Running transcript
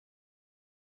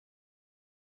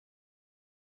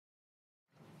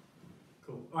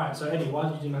Alright, so Eddie, why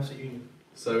did you do maths at uni?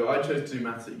 So I chose to do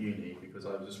maths at uni because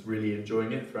I was just really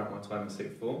enjoying it throughout my time in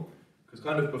sixth form. Because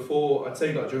kind of before, I'd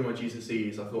say like during my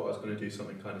GCSEs, I thought I was going to do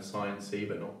something kind of sciencey,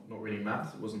 but not really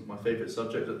maths. It wasn't my favourite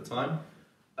subject at the time.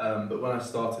 But when I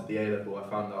started the A-level, I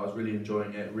found that I was really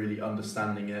enjoying it, really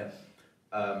understanding it.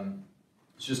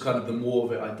 It's just kind of the more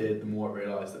of it I did, the more I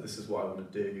realised that this is what I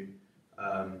want to do.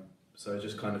 So I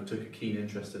just kind of took a keen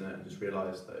interest in it and just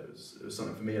realised that it was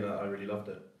something for me and that I really loved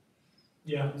it.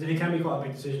 Yeah, it can be quite a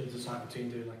big decision to decide between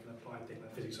doing like an applied thing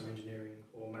like physics or engineering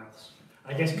or maths.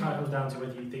 I guess it kind of comes down to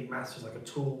whether you think maths is like a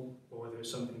tool or whether it's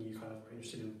something you kind of are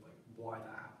interested in, like why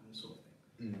that happens sort of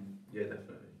thing. Yeah,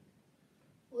 definitely.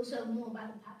 Also more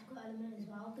about the practical element as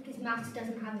well, because maths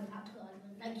doesn't have a practical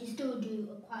element. Like you still do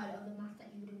quite a lot of the maths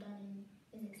that you would have done in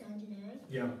physics or engineering,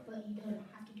 but you don't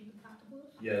have to do the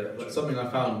practicals. Yeah, like something I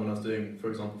found when I was doing,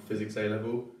 for example, physics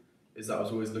A-level, is that I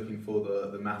was always looking for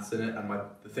the maths in it, and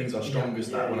the things I was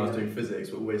strongest at when I was doing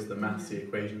physics were always the mathsy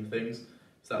equation things.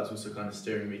 So that was also kind of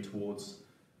steering me towards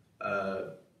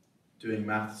doing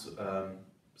maths.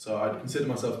 So I'd consider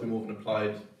myself to be more of an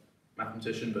applied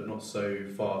mathematician, but not so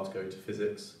far to go to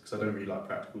physics, because I don't really like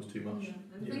practicals too much. Yeah.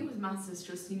 And the thing with maths is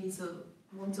just you need to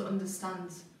want to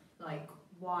understand like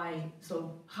why,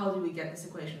 so how do we get this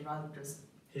equation rather than just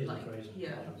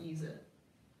use it.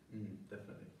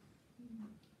 Definitely.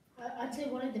 I'd say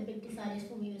one of the big deciders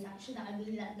for me was actually that I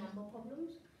really like number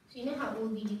problems. So you know how all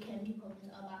VGChem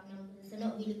problems are about numbers? They're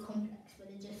not really complex, but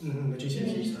they're just the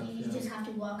GCSE stuff. You just have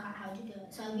to work out how to do it.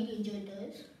 So I really enjoyed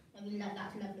those. I really like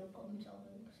that level of problem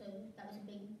solving. So that was a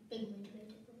big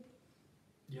motivator for me.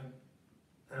 Yeah.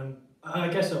 I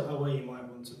guess a way you might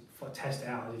want to test it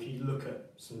out is if you look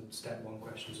at some step 1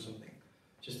 questions or something,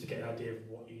 just to get an idea of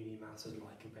what uni maths is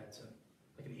like compared to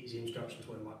like an easy introduction to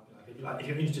what it might be like. If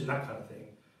you're interested in that kind of thing,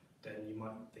 then you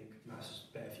might think maths is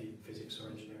better for you than physics or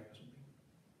engineering or something.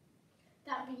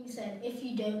 That being said, if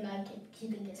you don't like it because you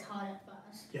think it's hard at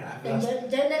first, then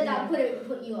don't let that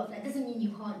put you off. That doesn't mean you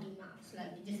can't do maths.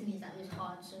 Like it just means that it was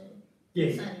hard, so you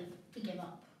decided to give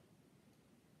up.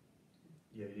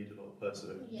 Yeah, you need a lot of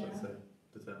perseverance, I'd say,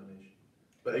 determination.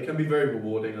 But it can be very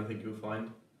rewarding, I think you'll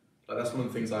find. Like that's one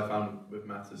of the things I found with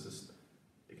maths is just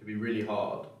it can be really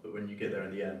hard, but when you get there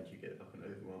in the end, you get like an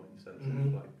overwhelming sense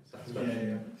of like satisfaction.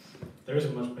 Yeah. There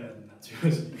isn't much better than that, too,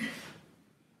 is it?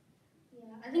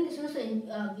 I think it's also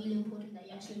really important that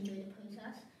you actually enjoy the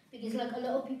process, because like a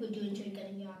lot of people do enjoy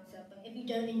getting the answer, but if you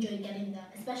don't enjoy getting there,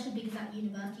 especially because at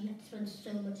university you have to spend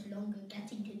so much longer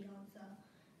getting to the answer,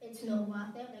 it's not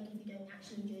worth it. Like if you don't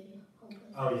actually enjoy the whole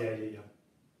process. Oh yeah.